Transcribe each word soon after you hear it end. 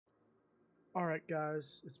Alright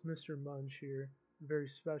guys, it's Mr. Munch here. Very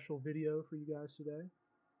special video for you guys today.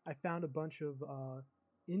 I found a bunch of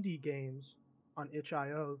indie games on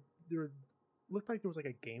itch.io. There looked like there was like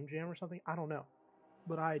a game jam or something. I don't know.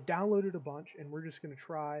 But I downloaded a bunch and we're just going to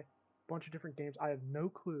try a bunch of different games. I have no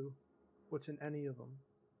clue what's in any of them.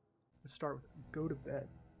 Let's start with Go to Bed.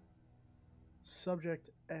 Subject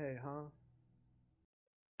A, huh?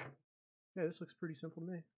 Yeah, this looks pretty simple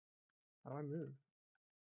to me. How do I move?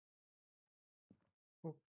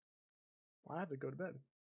 Oh, I have to go to bed.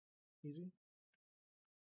 Easy.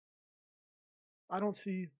 I don't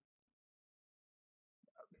see.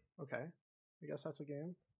 Okay. I guess that's a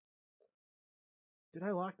game. Did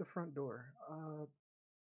I lock the front door?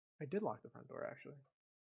 I did lock the front door, actually.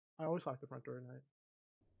 I always lock the front door at night.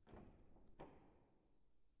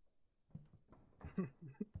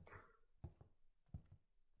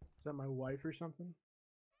 Is that my wife or something?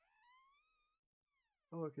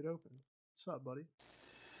 Oh, look, it opened. What's up, buddy?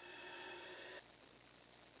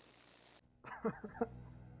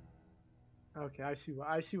 Okay, I see what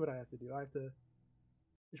I have to do. I have to.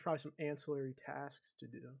 There's probably some ancillary tasks to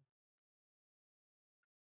do.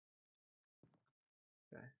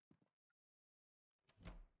 Okay.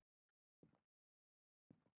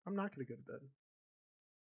 I'm not gonna go to bed.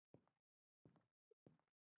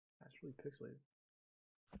 That's really pixelated.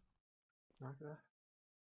 Not gonna.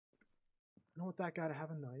 I don't want that guy to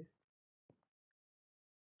have a knife.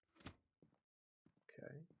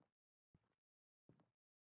 Okay.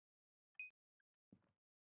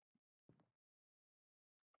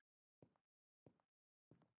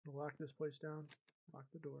 Lock this place down. Lock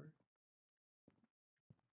the door.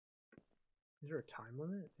 Is there a time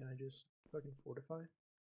limit? Can I just fucking fortify?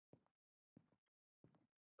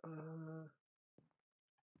 No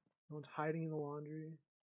one's hiding in the laundry.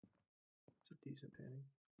 It's a decent painting.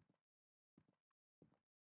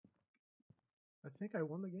 I think I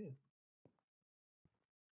won the game.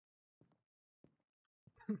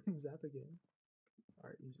 Is that the game?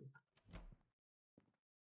 Alright, easy.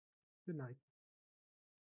 Good night.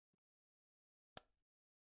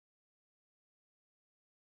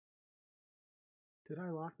 Did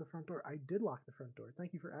I lock the front door? I did lock the front door.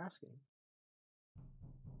 Thank you for asking.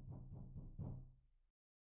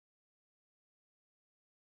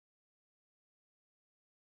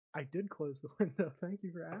 I did close the window. Thank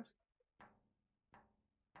you for asking.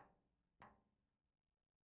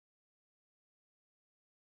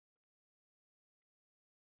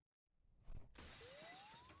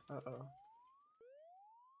 Uh-oh.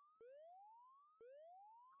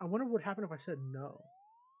 I wonder what would happen if I said no.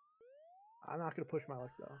 I'm not gonna push my luck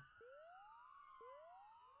though.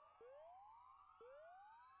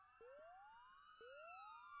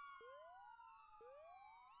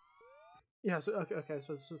 Yeah, so okay,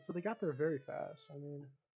 so they got there very fast. I mean,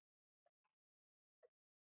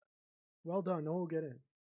 well done. No one will get in.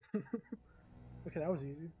 Okay, that was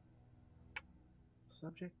easy.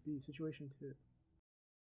 Subject B, situation 2.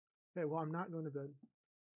 Okay, well, I'm not going to bed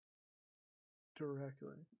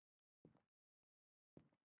directly.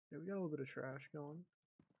 Yeah, we got a little bit of trash going.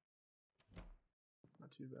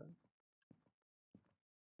 Not too bad.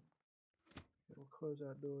 Okay, we'll close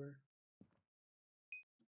that door.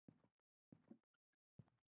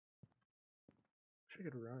 Wish I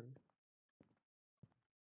could run.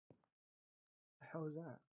 The hell is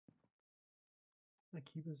that? Am I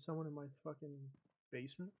keeping someone in my fucking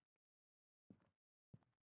basement?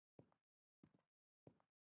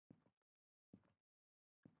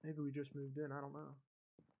 Maybe we just moved in, I don't know.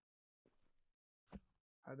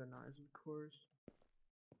 Hide the knives, of course.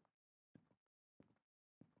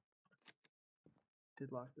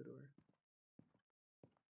 Did lock the door.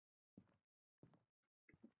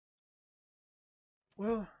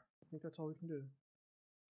 Well, I think that's all we can do.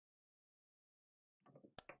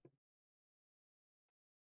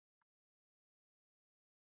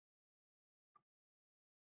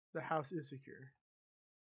 The house is secure.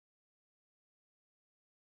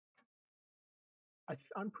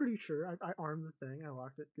 I'm pretty sure. I armed the thing. I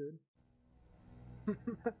locked it good.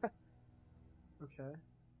 Okay.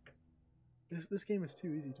 This game is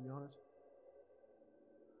too easy, to be honest.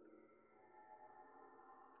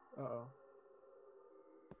 Uh-oh.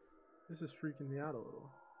 This is freaking me out a little.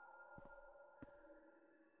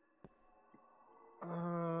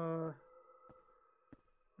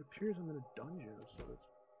 It appears I'm in a dungeon of sorts.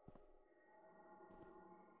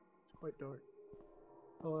 It's quite dark.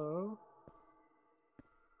 Hello?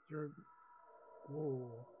 Is there a...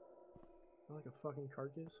 Whoa. Is that like a fucking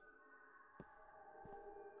carcass?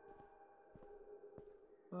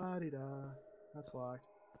 La-di-da. That's locked.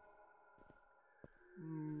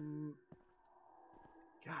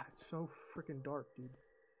 God, it's so freaking dark, dude.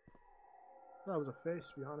 I thought it was a face,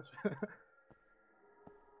 to be honest.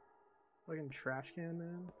 Fucking trash can,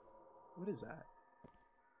 man. What is that?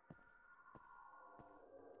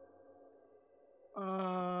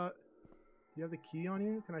 You have the key on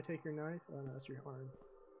you? Can I take your knife? Oh no, that's your arm.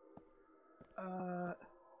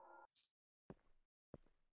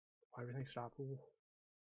 Everything stopped.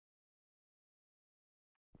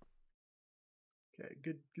 Okay,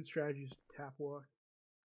 good strategy is tap walk.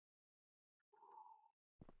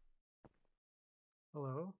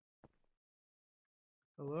 Hello?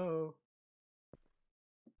 Hello?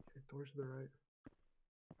 Okay, doors to the right.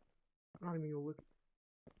 I'm not even gonna look.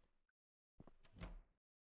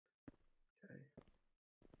 Okay.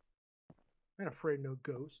 I'm afraid no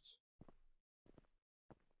ghosts.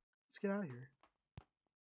 Let's get out of here.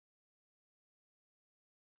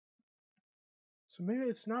 So maybe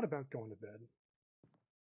it's not about going to bed.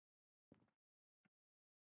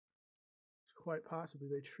 It's quite possibly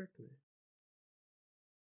they tricked me.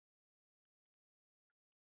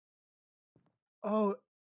 Oh,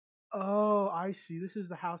 I see. This is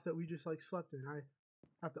the house that we just like slept in. I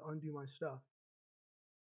have to undo my stuff.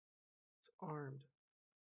 It's armed.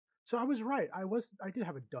 So I was right. I did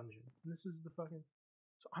have a dungeon. And this is the fucking.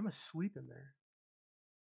 So I'm asleep in there.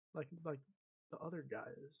 Like the other guy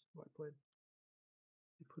is who I played.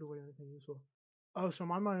 You put away anything useful. Oh, so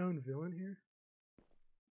am I my own villain here?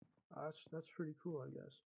 That's pretty cool, I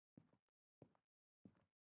guess.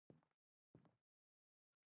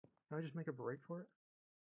 Can I just make a break for it?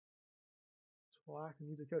 It's locked and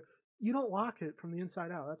needs a code. You don't lock it from the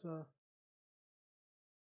inside out. That's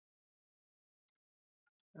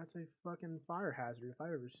a fucking fire hazard if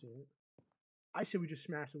I've ever seen it. I say we just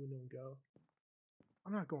smash the window and go.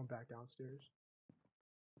 I'm not going back downstairs.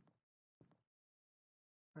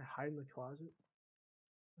 I hide in the closet.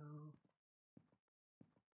 No.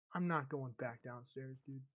 I'm not going back downstairs,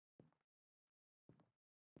 dude.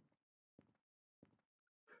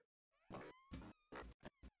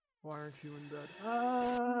 Why aren't you in bed?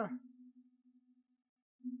 Ah!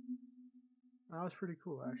 That was pretty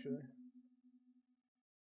cool, actually.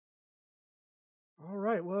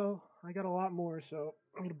 Alright, well, I got a lot more, so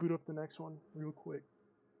I'm gonna boot up the next one real quick.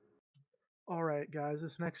 Alright, guys,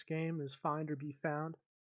 this next game is Find or Be Found.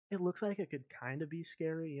 It looks like it could kind of be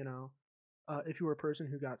scary, you know. If you were a person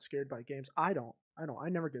who got scared by games. I don't. I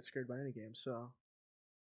never get scared by any game, so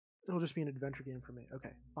it'll just be an adventure game for me.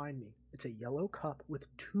 Okay, find me. It's a yellow cup with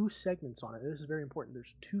 2 segments on it. This is very important.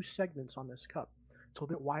 There's 2 segments on this cup. It's a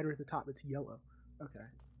little bit wider at the top. It's yellow. Okay.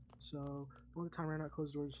 So, don't let the time run out,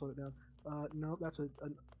 close the door to slow it down. No, that's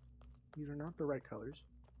these are not the right colors.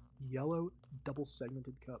 Yellow double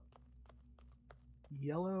segmented cup.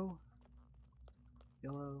 Yellow.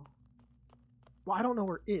 Yellow. Well, I don't know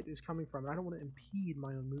where it is coming from. I don't want to impede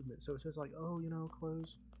my own movement. So it says like, oh, you know,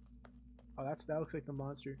 close. Oh, that looks like the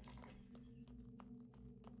monster.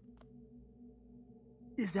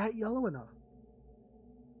 Is that yellow enough?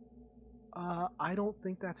 I don't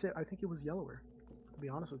think that's it. I think it was yellower, to be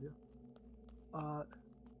honest with you.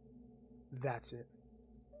 That's it.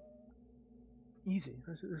 Easy.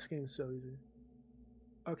 This game is so easy.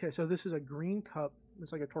 Okay, so this is a green cup.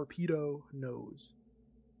 It's like a torpedo nose.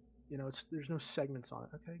 You know, there's no segments on it.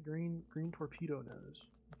 Okay, green torpedo nose.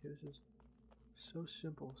 Okay, this is so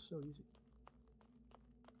simple, so easy.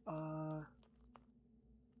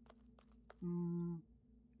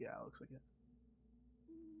 Yeah, it looks like it.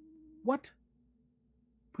 What?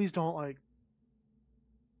 Please don't like.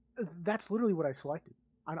 That's literally what I selected.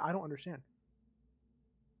 I don't understand.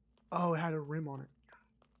 Oh, it had a rim on it.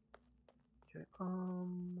 Okay.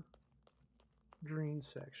 Green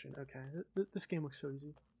section. Okay. This game looks so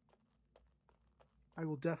easy. I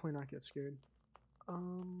will definitely not get scared. I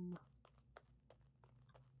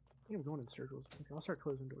think I'm going in circles. Okay, I'll start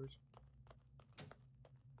closing doors.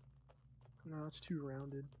 No, it's too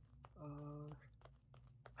rounded.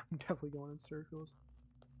 I'm definitely going in circles.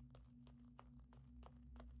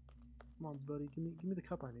 Come on, buddy. Give me the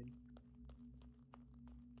cup I need.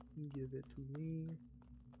 Give it to me.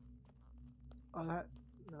 Oh, no,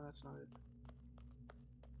 that's not it.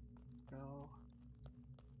 No.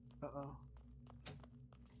 Uh-oh.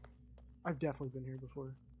 I've definitely been here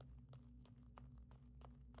before.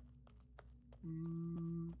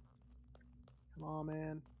 Come on,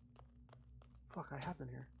 man. Fuck, I have been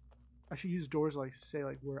here. I should use doors like, say,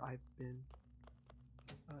 like, where I've been.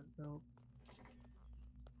 No.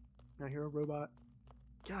 Now here, a robot.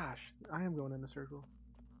 Gosh, I am going in a circle.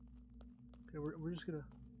 Okay, we're just gonna...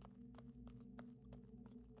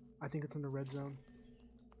 I think it's in the red zone.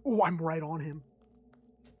 Oh, I'm right on him.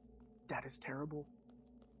 That is terrible.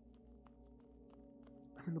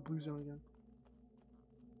 I'm in the blue zone again.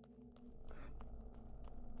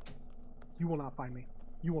 You will not find me.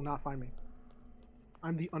 You will not find me.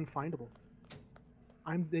 I'm the unfindable.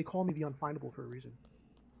 They call me the unfindable for a reason.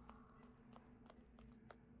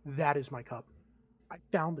 That is my cup. I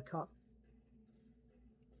found the cup.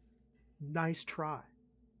 Nice try.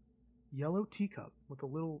 Yellow teacup with a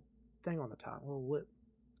little thing on the top, a little lip.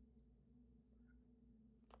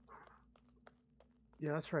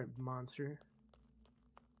 Yeah, that's right, monster.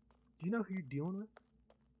 Do you know who you're dealing with?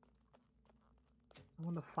 I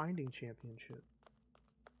won the finding championship.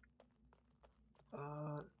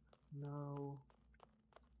 No.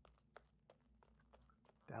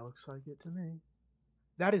 That looks like it to me.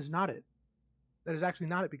 That is not it. That is actually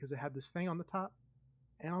not it because it had this thing on the top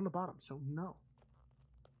and on the bottom, so no.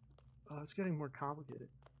 It's getting more complicated.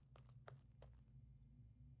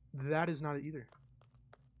 That is not it either.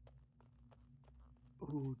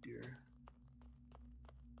 Oh dear.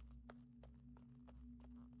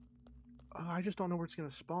 I just don't know where it's gonna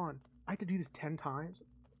spawn. I have to do this 10 times.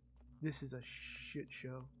 This is a shit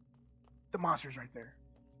show. The monster's right there.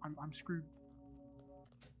 I'm screwed.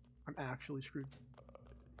 I'm actually screwed.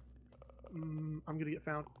 I'm gonna get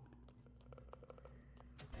found.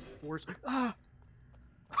 Worse. Ah!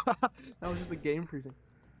 That was just the game freezing.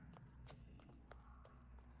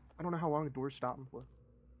 I don't know how long the door's stopping for.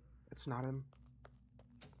 It's not him.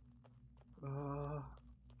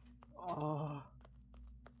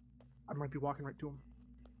 I might be walking right to him.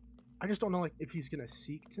 I just don't know, like, if he's gonna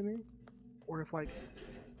seek to me, or if, like,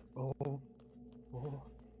 oh,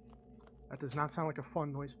 that does not sound like a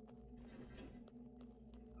fun noise.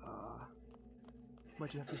 Might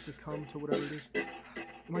just have to succumb to whatever it is.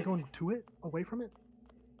 Am I going to it? Away from it?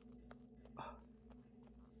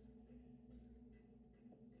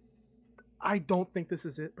 I don't think this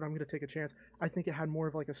is it, but I'm gonna take a chance. I think it had more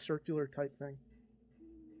of like a circular type thing.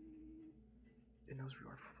 It knows we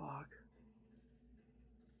are. Fuck.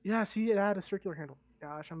 Yeah, see, it had a circular handle.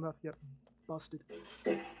 Gosh, I'm about to get busted.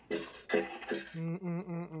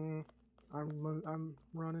 I'm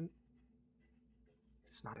running.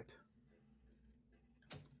 It's not it.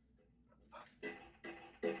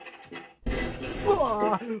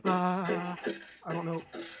 I don't know.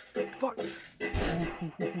 Fuck.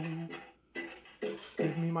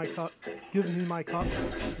 Give me my cup. Give me my cup.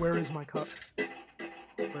 Where is my cup?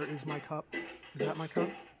 Where is my cup? Is that my cup?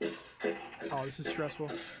 Oh, this is stressful.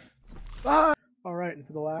 Ah! Alright, and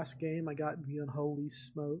for the last game, I got the Unholy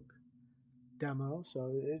Smoke demo,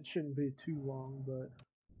 so it shouldn't be too long, but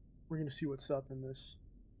we're going to see what's up in this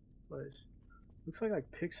place. Looks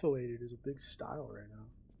like pixelated is a big style right now.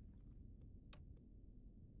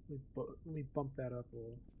 Let me bump that up a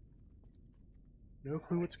little. No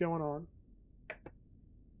clue what's going on.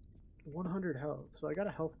 100 health, so I got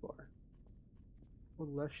a health bar.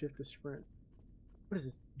 Hold left shift to sprint. What is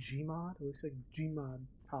this, Gmod? It looks like Gmod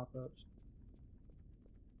pop-ups.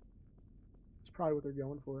 That's probably what they're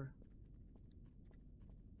going for.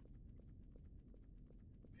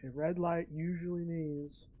 Okay, red light usually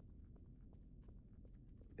means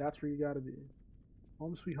that's where you gotta be.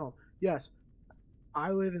 Home sweet home. Yes,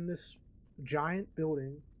 I live in this giant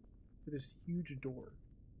building with this huge door.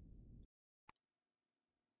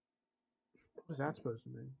 What was that supposed to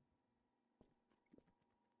mean?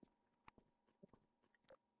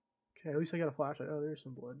 Okay, at least I got a flashlight. Oh, there's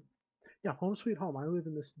some blood. Yeah, home sweet home. I live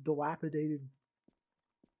in this dilapidated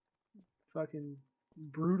fucking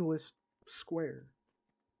brutalist square.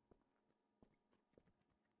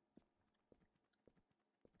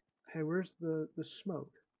 Hey, where's the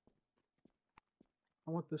smoke?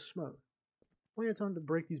 I want the smoke. Well, yeah, it's on to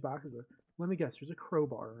break these boxes with. Let me guess, there's a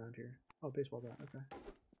crowbar around here. Oh, baseball bat, okay.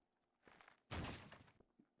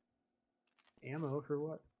 Ammo for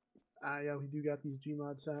what? Ah, yeah, we do got these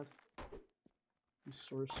Gmod sounds. These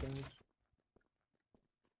source sounds.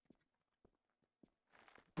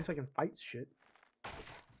 I guess I can fight shit.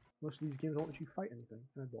 Most of these games don't let you fight anything.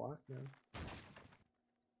 Can I block? Yeah.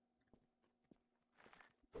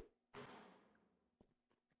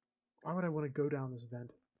 Why would I want to go down this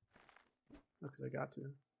vent? Oh, because I got to.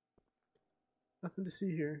 Nothing to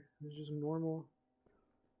see here. It's just a normal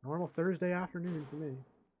Thursday afternoon for me.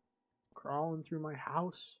 Crawling through my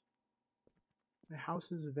house. My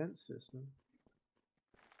house's vent system.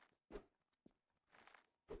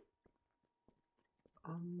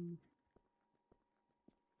 Okay.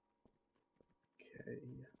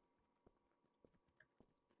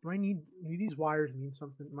 Do these wires mean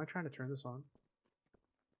something? Am I trying to turn this on?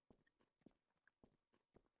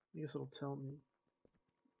 I guess it'll tell me.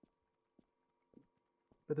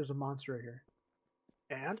 But there's a monster right here.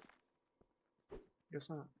 And? Guess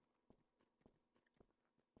not.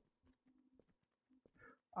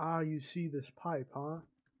 Ah, you see this pipe, huh?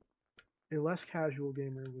 A less casual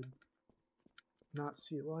gamer would not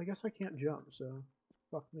see it. Well, I guess I can't jump, so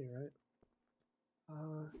fuck me, right?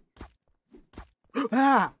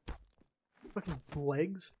 Ah! Fucking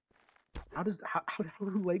legs? How do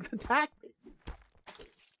legs attack me?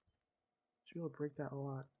 Should be able to break that a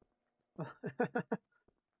lot. I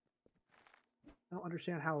don't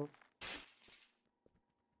understand how.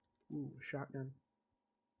 Ooh, shotgun.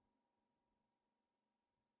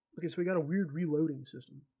 Okay, so we got a weird reloading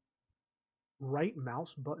system. Right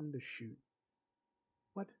mouse button to shoot.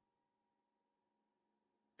 What?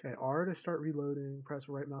 Okay, R to start reloading. Press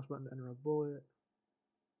right mouse button to enter a bullet.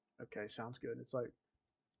 Okay, sounds good. It's like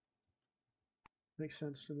makes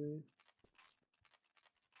sense to me.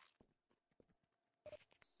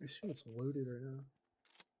 I assume it's loaded right now.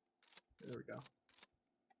 There we go.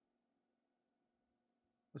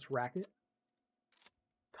 Let's rack it.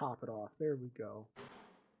 Top it off. There we go.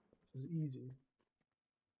 This is easy.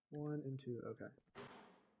 1 and 2. Okay.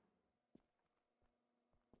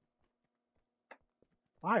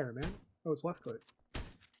 Fire, man. Oh, it's left click.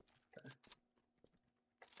 Okay.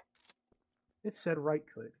 It said right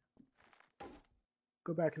click.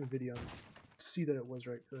 Go back in the video and see that it was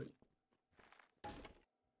right click.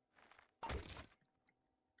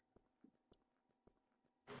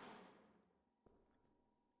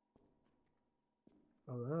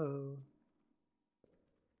 Hello.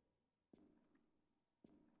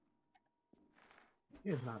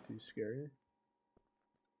 It's not too scary. With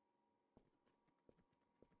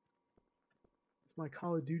my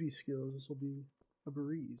Call of Duty skills, this will be a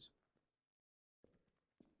breeze.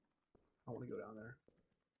 I want to go down there.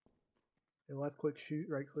 Okay, left click shoot,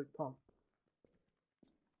 right click pump.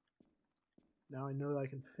 Now I know that I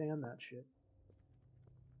can fan that shit.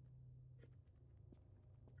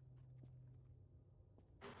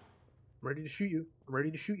 I'm ready to shoot you. I'm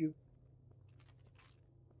ready to shoot you.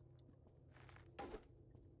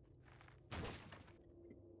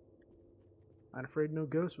 I'm afraid no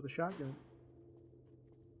ghost with a shotgun.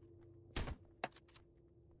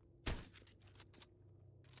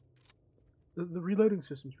 The reloading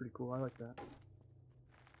system's pretty cool. I like that.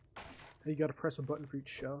 Hey, you gotta press a button for each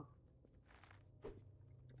shell.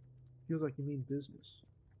 Feels like you mean business.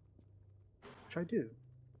 Which I do.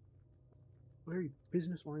 A very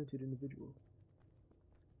business-oriented individual.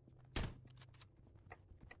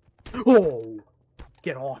 Oh!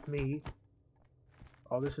 Get off me!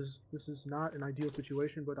 Oh, this is not an ideal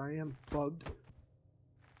situation, but I am bugged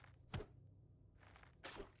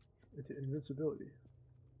into invincibility.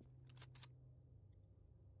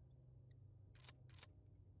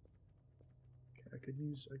 Okay, I could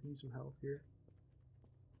use some help here.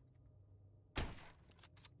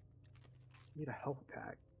 Need a health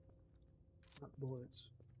pack, not bullets.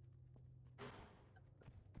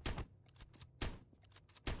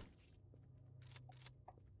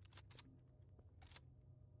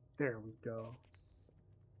 There we go.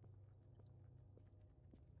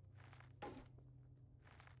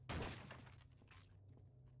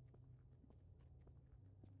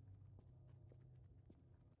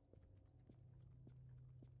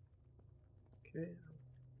 Okay,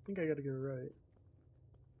 I think I gotta go right.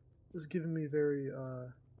 This is giving me very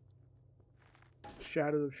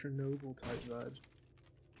Shadow of Chernobyl type vibes.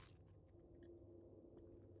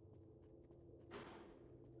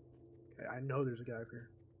 Okay, I know there's a guy up here.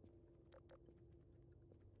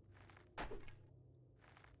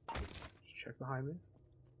 Just check behind me.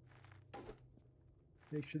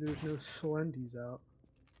 Make sure there's no Slendies out.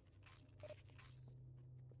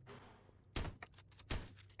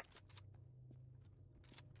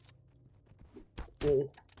 Oh,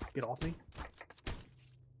 get off me.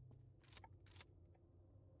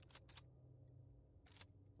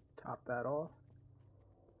 Top that off.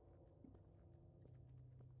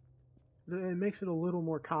 It makes it a little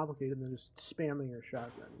more complicated than just spamming your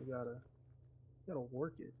shotgun. You gotta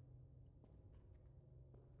work it.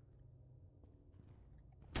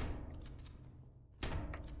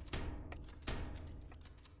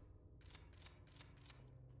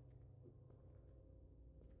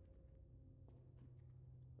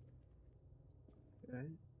 Okay.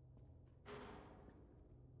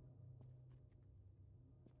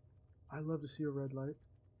 I love to see a red light.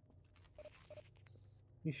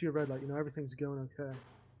 You see a red light, you know everything's going okay.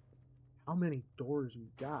 How many doors we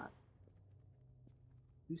got?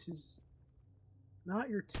 This is not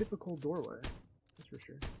your typical doorway, that's for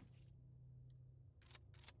sure.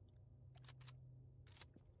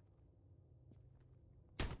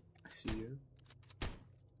 I see you.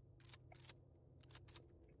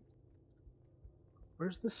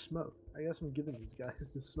 Where's the smoke? I guess I'm giving these guys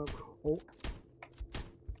the smoke. Oh.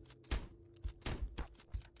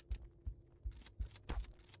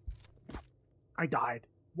 I died.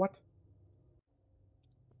 What?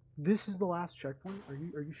 This is the last checkpoint? Are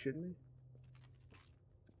you shitting me?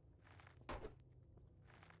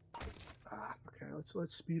 Ah, okay,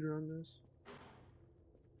 let's speed run this.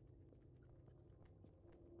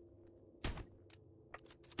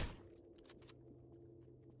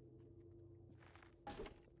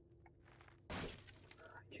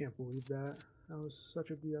 I can't believe that. That was such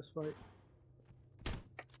a BS fight.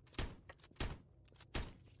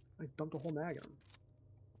 I dumped a whole mag on him.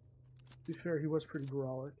 To be fair, he was pretty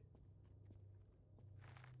brolic.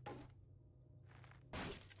 I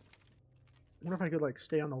wonder if I could like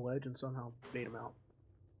stay on the ledge and somehow bait him out.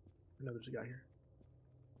 I know there's a guy here.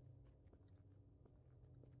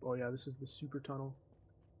 Oh yeah, this is the super tunnel.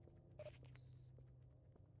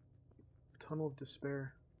 Tunnel of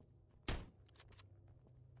Despair.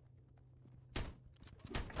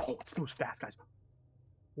 Oh, it's those fast guys.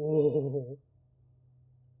 Whoa.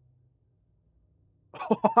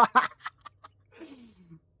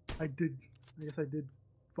 I guess I did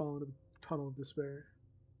fall into the Tunnel of Despair.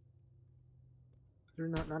 Is there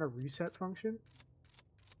not a reset function?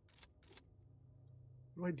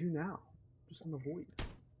 What do I do now? Just in the void.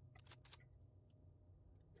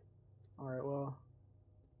 Alright, well,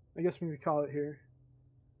 I guess we can call it here.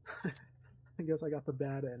 I guess I got the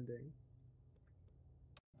bad ending.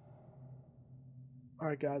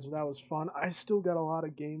 Alright guys, well that was fun. I still got a lot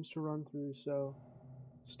of games to run through, so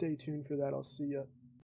stay tuned for that. I'll see ya.